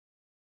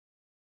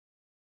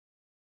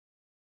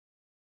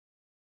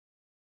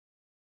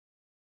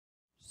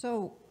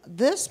So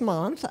this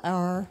month,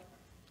 our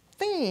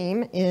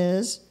theme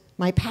is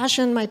My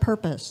Passion, My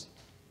Purpose.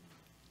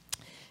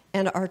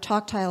 And our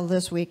talk title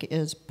this week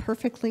is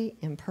Perfectly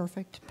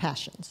Imperfect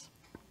Passions.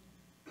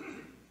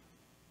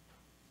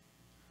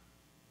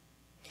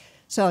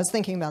 So I was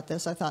thinking about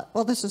this. I thought,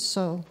 well, this is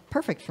so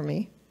perfect for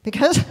me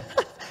because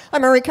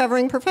I'm a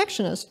recovering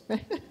perfectionist.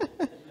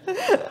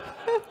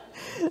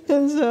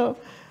 And so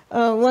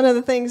one of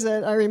the things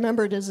that I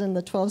remembered is in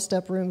the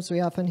 12-step rooms we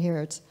often hear,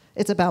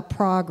 it's about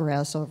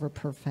progress over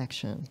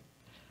perfection,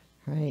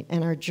 right?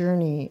 And our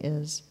journey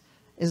is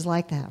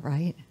like that,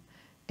 right?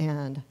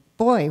 And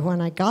boy, when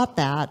I got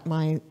that,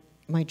 my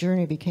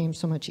journey became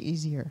so much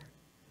easier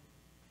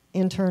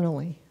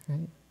internally,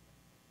 right?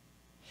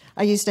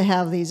 I used to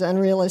have these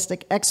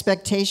unrealistic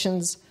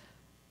expectations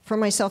for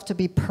myself to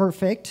be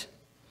perfect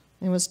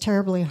and was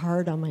terribly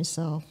hard on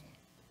myself.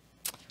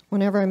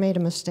 Whenever I made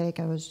a mistake,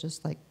 I was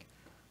just like,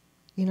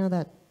 you know,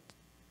 that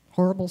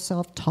horrible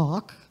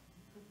self-talk?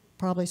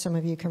 Probably some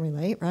of you can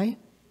relate, right?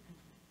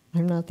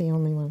 I'm not the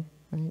only one,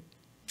 right?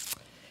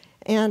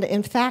 And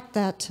in fact,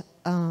 that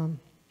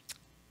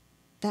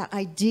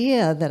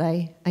idea that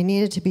I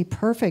needed to be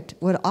perfect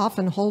would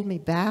often hold me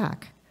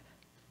back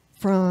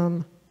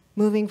from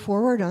moving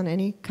forward on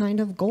any kind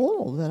of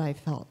goal that I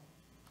felt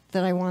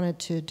that I wanted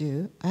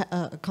to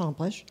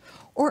accomplish,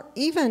 or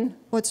even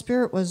what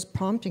Spirit was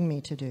prompting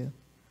me to do.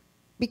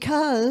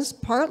 Because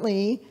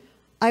partly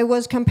I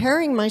was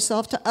comparing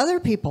myself to other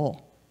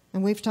people.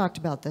 And we've talked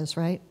about this,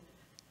 right?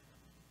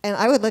 And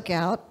I would look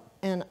out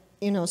and,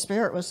 you know,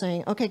 Spirit was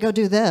saying, okay, go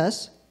do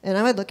this. And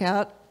I would look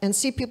out and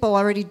see people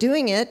already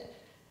doing it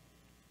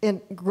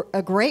in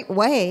a great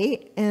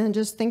way and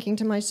just thinking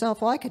to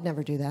myself, well, I could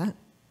never do that.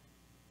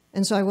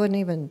 And so I wouldn't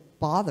even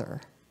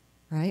bother,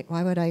 right?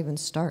 Why would I even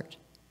start?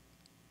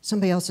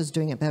 Somebody else is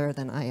doing it better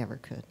than I ever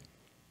could.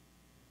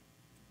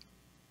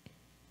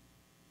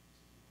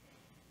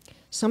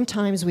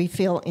 Sometimes we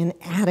feel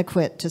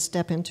inadequate to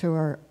step into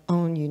our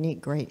own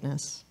unique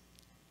greatness,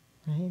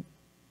 right?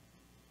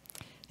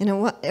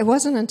 And it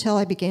wasn't until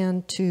I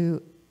began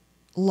to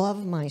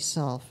love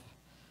myself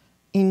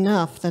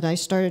enough that I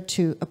started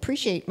to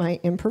appreciate my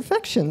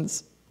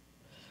imperfections.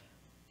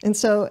 And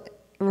so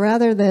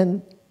rather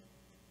than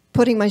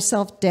putting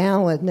myself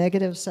down with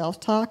negative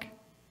self-talk,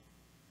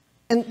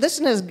 and this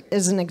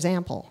is an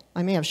example.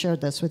 I may have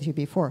shared this with you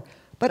before.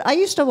 But I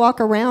used to walk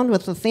around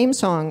with the theme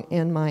song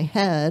in my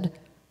head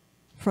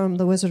from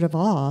The Wizard of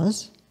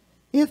Oz,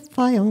 if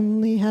I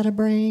only had a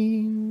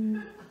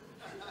brain.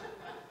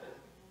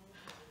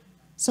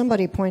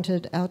 Somebody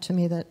pointed out to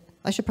me that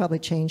I should probably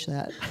change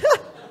that,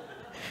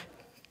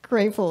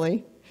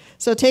 gratefully.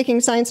 So taking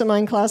Science of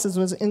Mind classes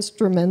was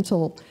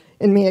instrumental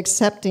in me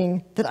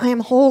accepting that I am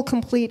whole,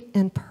 complete,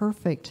 and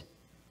perfect,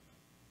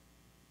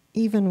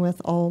 even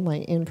with all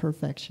my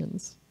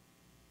imperfections.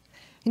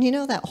 And you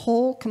know that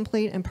whole,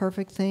 complete, and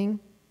perfect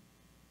thing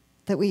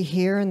that we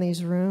hear in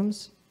these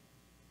rooms?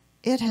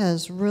 It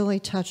has really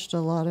touched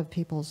a lot of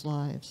people's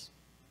lives.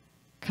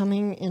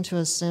 Coming into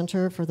a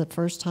center for the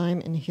first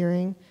time and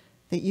hearing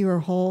that you are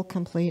whole,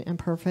 complete, and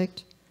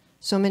perfect.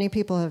 So many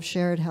people have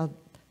shared how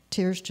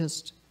tears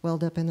just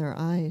welled up in their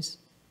eyes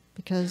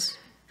because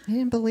they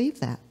didn't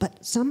believe that.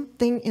 But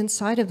something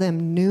inside of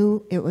them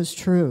knew it was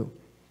true.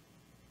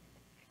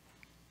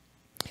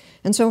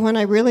 And so when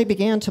I really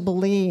began to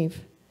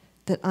believe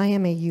that I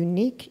am a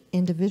unique,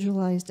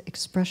 individualized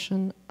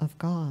expression of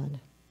God,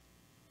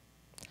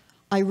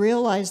 I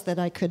realized that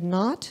I could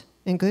not,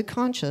 in good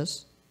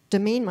conscience,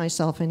 demean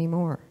myself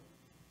anymore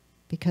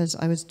because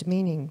I was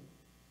demeaning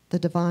the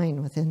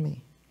divine within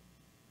me.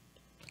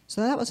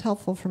 So that was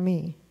helpful for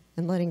me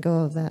in letting go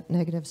of that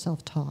negative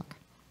self-talk.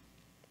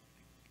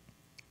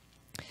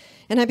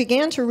 And I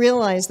began to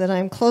realize that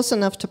I'm close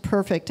enough to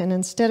perfect, and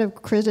instead of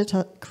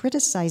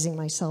criticizing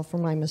myself for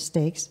my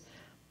mistakes,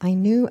 I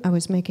knew I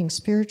was making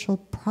spiritual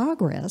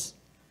progress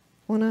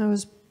when I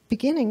was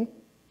beginning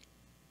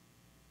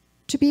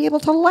to be able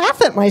to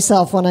laugh at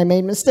myself when I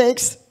made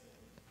mistakes.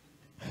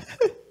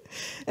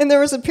 And there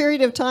was a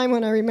period of time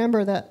when I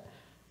remember that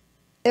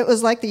it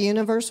was like the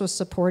universe was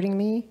supporting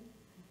me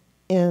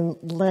in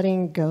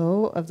letting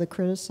go of the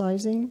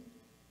criticizing,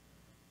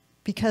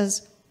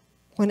 because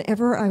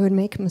whenever I would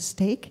make a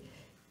mistake,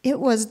 it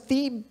was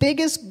the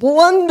biggest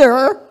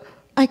blunder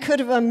I could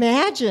have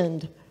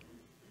imagined.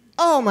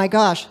 Oh my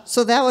gosh,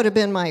 so that would have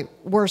been my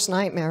worst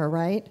nightmare,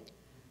 right?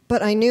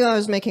 But I knew I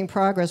was making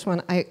progress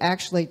when I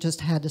actually just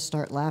had to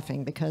start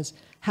laughing, because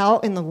how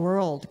in the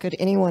world could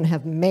anyone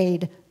have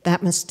made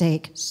that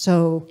mistake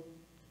so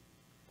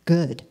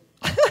good?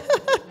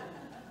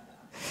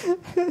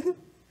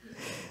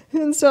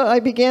 And so I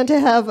began to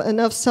have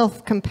enough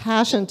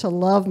self-compassion to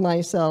love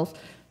myself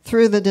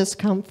through the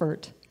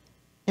discomfort.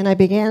 And I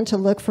began to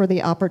look for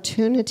the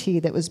opportunity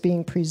that was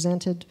being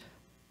presented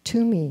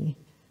to me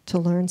to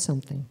learn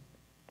something.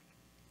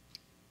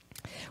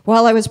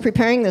 While I was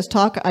preparing this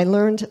talk, I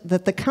learned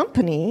that the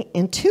company,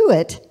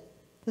 Intuit,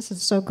 this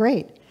is so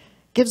great,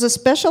 gives a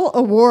special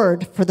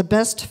award for the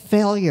best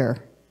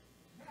failure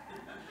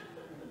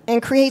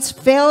and creates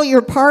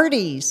failure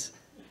parties.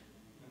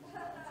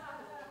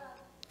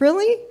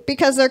 Really?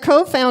 Because their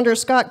co-founder,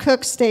 Scott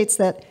Cook, states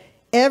that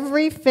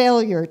every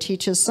failure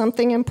teaches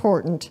something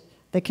important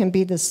that can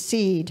be the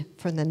seed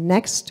for the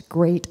next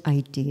great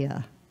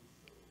idea.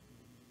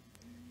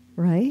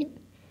 Right?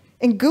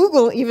 And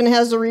Google even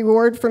has a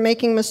reward for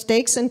making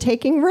mistakes and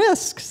taking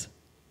risks.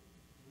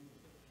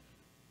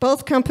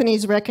 Both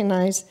companies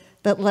recognize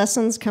that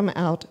lessons come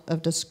out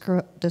of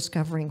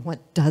discovering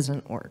what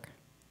doesn't work.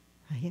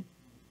 Right?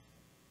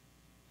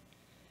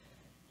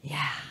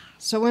 Yeah.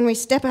 So when we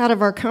step out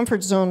of our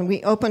comfort zone,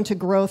 we open to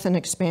growth and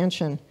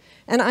expansion.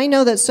 And I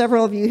know that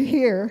several of you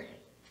here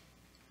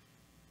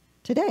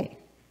today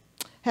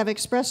have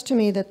expressed to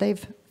me that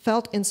they've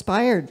felt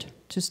inspired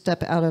to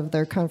step out of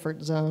their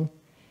comfort zone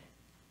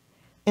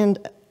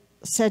and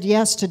said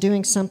yes to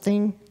doing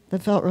something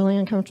that felt really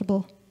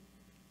uncomfortable,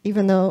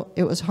 even though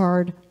it was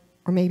hard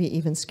or maybe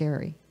even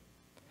scary.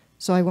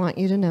 So I want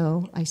you to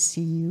know I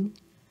see you,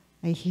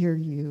 I hear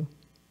you,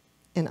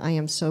 and I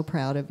am so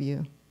proud of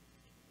you.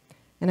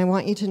 And I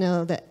want you to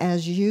know that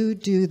as you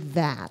do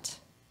that,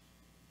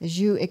 as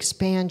you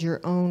expand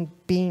your own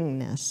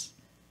beingness,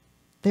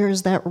 there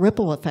is that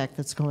ripple effect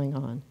that's going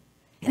on.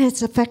 And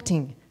it's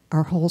affecting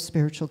our whole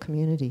spiritual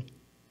community.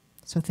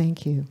 So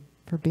thank you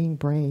for being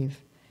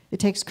brave. It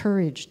takes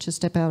courage to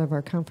step out of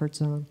our comfort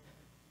zone,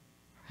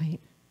 right?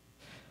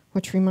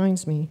 Which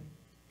reminds me,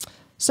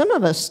 some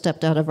of us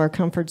stepped out of our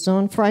comfort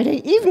zone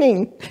Friday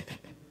evening.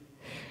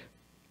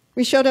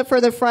 We showed up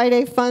for the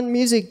Friday Fun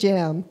Music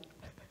Jam.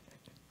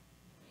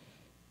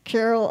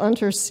 Carol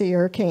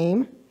Unterseer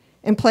came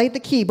and played the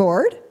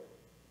keyboard,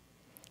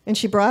 and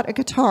she brought a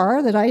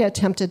guitar that I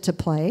attempted to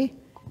play.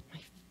 My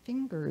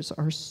fingers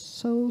are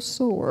so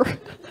sore.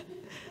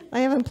 I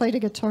haven't played a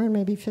guitar in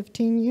maybe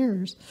 15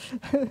 years.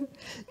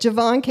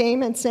 Javon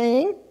came and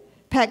sang.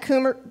 Pat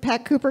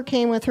Cooper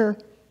came with her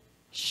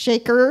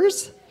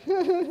shakers.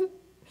 And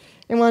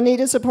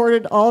Juanita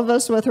supported all of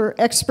us with her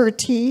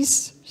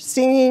expertise,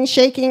 singing,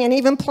 shaking, and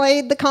even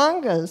played the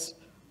congas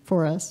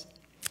for us.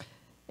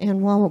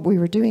 And while we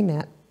were doing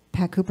that,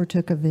 Pat Cooper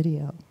took a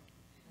video.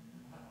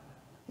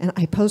 And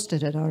I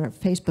posted it on our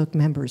Facebook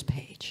members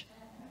page.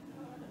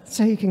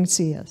 So you can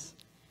see us.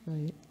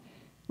 Right?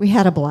 We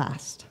had a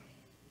blast.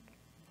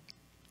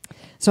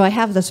 So I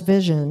have this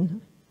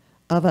vision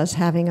of us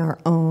having our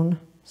own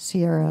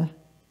Sierra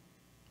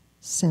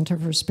Center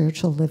for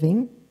Spiritual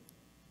Living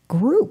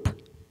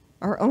group,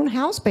 our own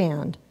house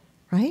band,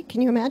 right?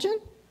 Can you imagine?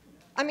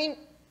 I mean,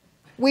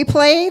 we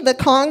play the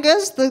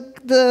congas,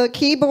 the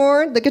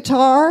keyboard, the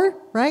guitar,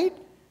 right?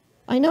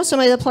 I know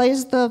somebody that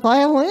plays the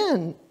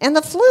violin and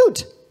the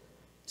flute.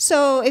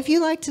 So if you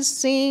like to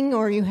sing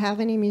or you have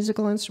any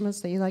musical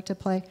instruments that you like to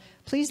play,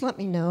 please let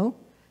me know,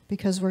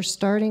 because we're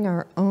starting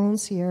our own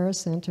Sierra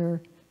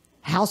Center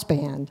house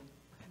band.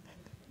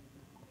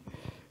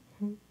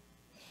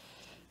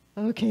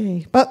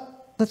 Okay,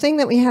 but the thing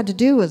that we had to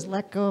do was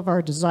let go of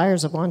our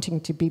desires of wanting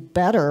to be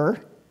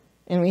better,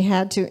 and we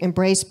had to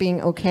embrace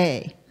being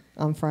okay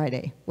on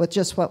Friday with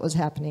just what was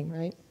happening,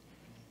 right?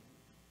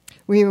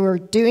 We were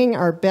doing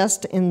our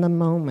best in the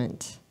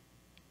moment.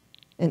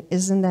 And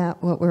isn't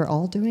that what we're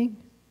all doing?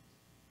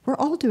 We're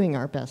all doing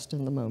our best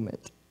in the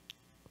moment.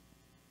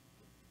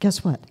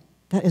 Guess what?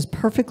 That is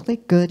perfectly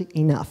good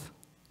enough.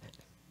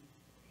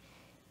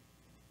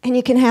 And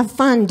you can have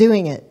fun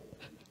doing it.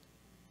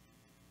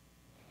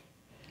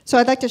 So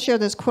I'd like to share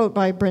this quote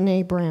by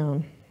Brené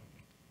Brown.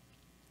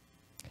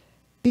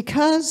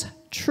 Because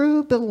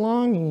true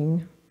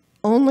belonging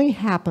only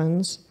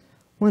happens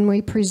when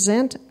we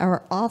present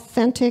our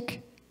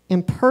authentic,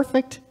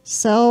 imperfect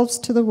selves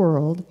to the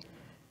world,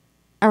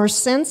 our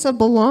sense of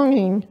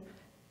belonging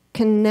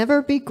can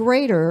never be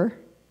greater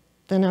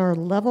than our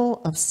level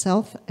of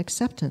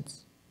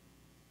self-acceptance.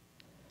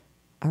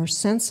 Our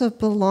sense of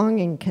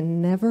belonging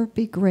can never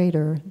be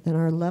greater than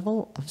our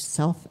level of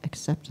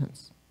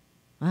self-acceptance.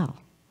 Wow,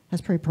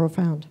 that's pretty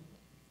profound.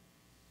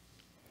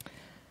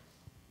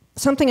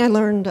 Something I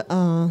learned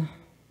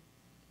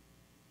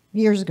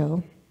years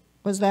ago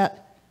was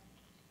that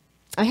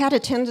I had a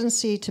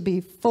tendency to be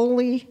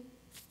fully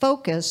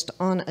focused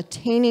on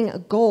attaining a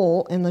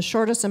goal in the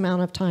shortest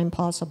amount of time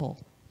possible.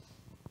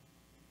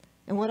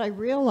 And what I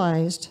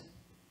realized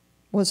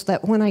was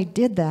that when I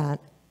did that,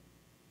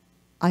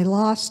 I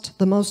lost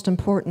the most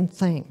important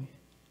thing.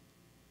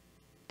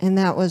 And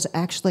that was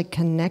actually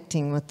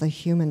connecting with the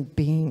human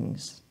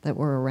beings that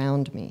were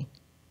around me.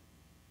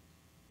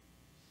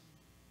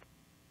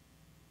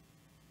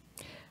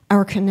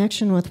 Our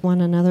connection with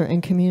one another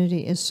and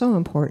community is so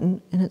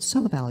important, and it's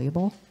so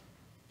valuable.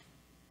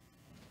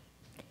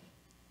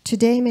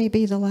 Today may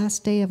be the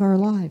last day of our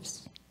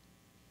lives.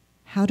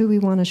 How do we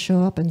want to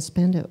show up and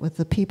spend it with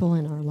the people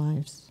in our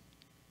lives?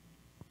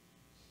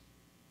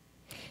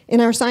 In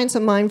our Science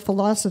of Mind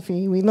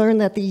philosophy, we learn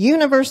that the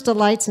universe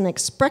delights in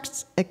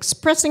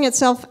expressing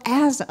itself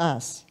as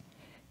us,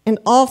 and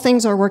all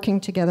things are working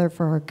together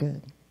for our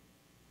good.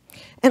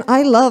 And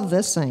I love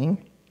this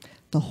saying,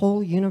 the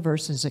whole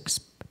universe is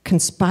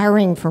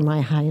conspiring for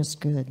my highest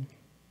good.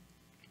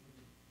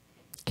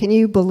 Can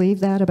you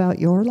believe that about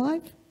your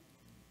life?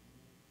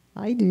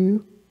 I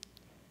do.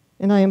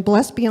 And I am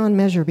blessed beyond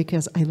measure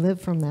because I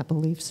live from that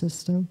belief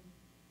system.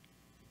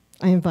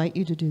 I invite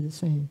you to do the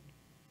same.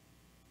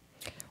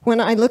 When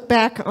I look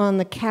back on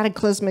the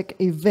cataclysmic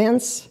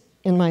events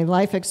in my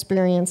life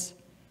experience,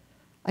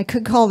 I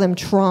could call them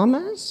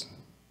traumas,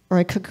 or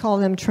I could call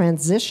them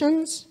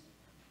transitions,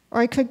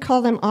 or I could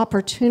call them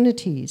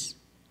opportunities.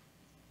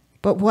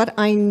 But what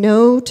I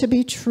know to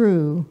be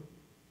true,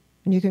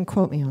 and you can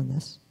quote me on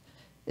this,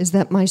 is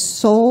that my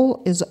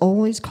soul is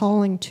always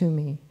calling to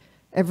me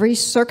every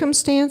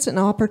circumstance and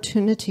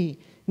opportunity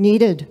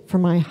needed for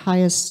my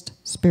highest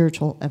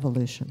spiritual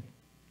evolution.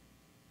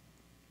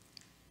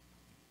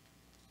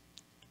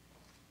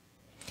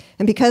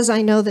 And because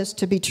I know this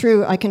to be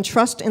true, I can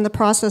trust in the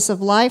process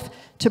of life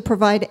to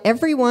provide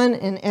everyone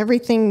and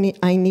everything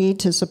I need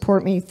to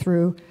support me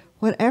through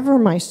whatever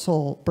my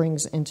soul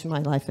brings into my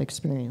life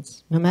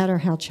experience, no matter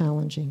how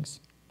challenging.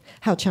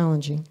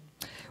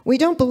 We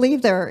don't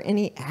believe there are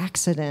any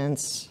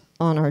accidents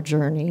on our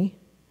journey.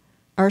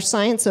 Our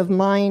science of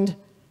mind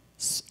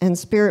and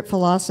spirit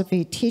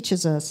philosophy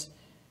teaches us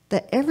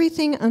that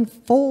everything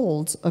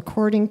unfolds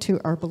according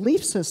to our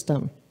belief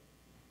system.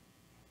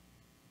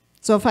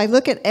 So if I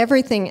look at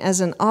everything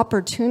as an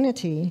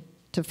opportunity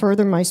to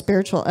further my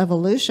spiritual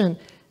evolution,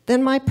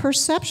 then my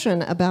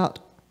perception about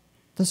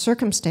the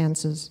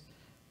circumstances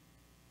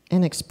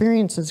and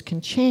experiences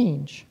can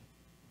change.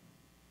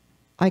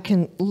 I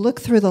can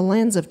look through the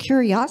lens of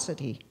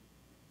curiosity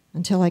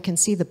until I can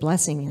see the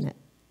blessing in it.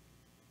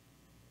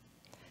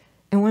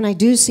 And when I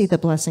do see the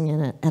blessing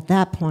in it, at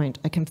that point,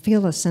 I can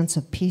feel a sense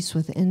of peace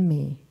within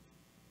me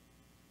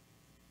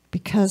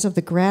because of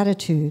the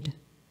gratitude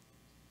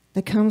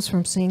that comes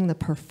from seeing the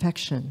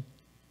perfection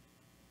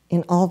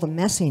in all the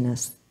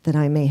messiness that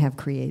I may have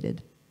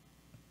created.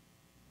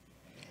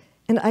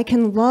 And I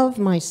can love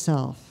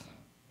myself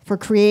for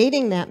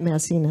creating that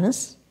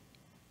messiness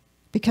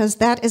because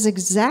that is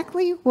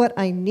exactly what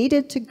I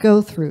needed to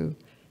go through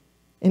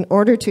in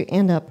order to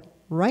end up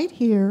right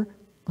here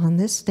on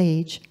this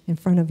stage in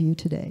front of you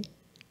today.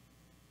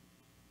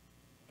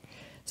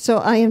 So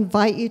I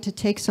invite you to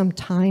take some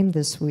time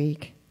this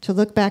week to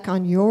look back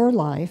on your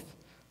life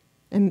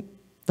and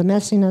the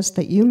messiness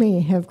that you may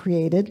have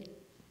created.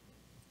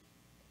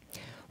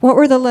 What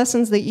were the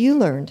lessons that you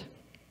learned?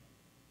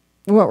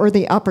 What were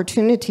the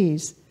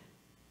opportunities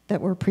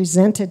that were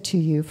presented to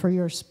you for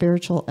your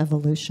spiritual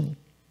evolution?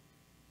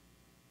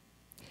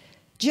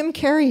 Jim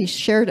Carrey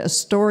shared a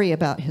story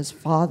about his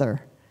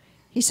father.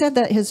 He said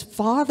that his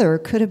father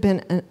could have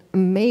been an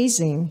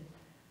amazing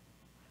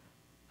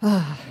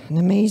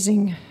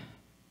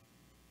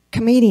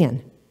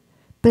comedian,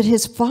 but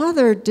his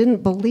father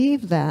didn't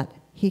believe that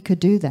he could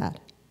do that.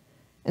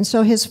 And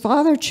so his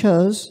father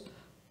chose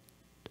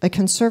a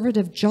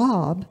conservative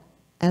job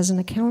as an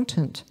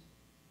accountant.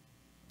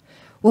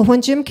 Well,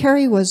 when Jim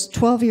Carrey was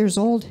 12 years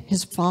old,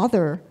 his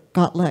father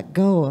got let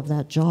go of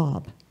that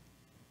job.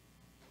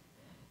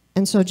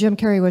 And so Jim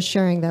Carrey was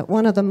sharing that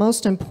one of the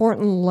most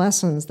important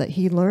lessons that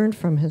he learned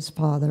from his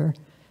father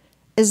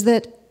is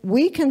that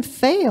we can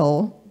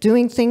fail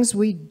doing things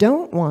we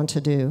don't want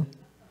to do.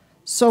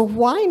 So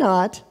why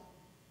not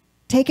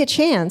take a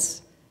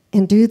chance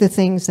and do the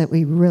things that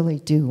we really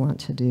do want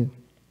to do?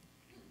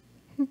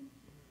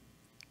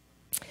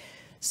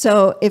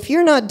 So if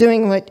you're not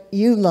doing what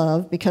you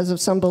love because of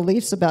some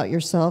beliefs about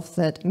yourself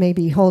that may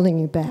be holding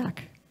you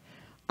back,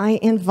 I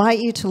invite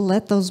you to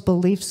let those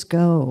beliefs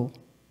go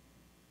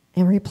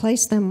and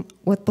replace them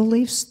with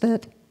beliefs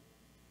that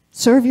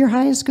serve your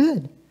highest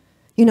good.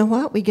 You know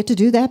what? We get to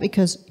do that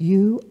because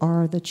you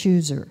are the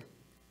chooser.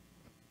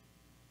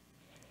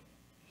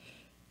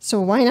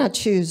 So why not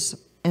choose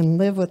and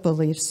live with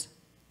beliefs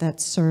that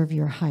serve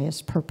your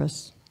highest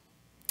purpose?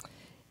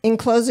 In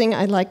closing,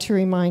 I'd like to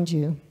remind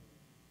you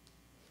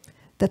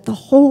that the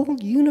whole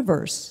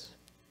universe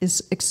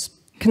is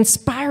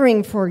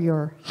conspiring for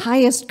your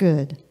highest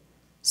good.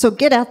 So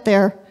get out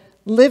there,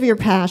 live your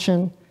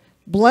passion,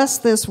 bless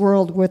this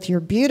world with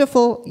your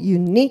beautiful,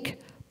 unique,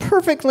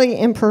 perfectly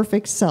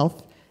imperfect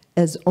self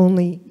as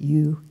only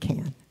you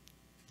can.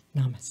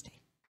 Namaste.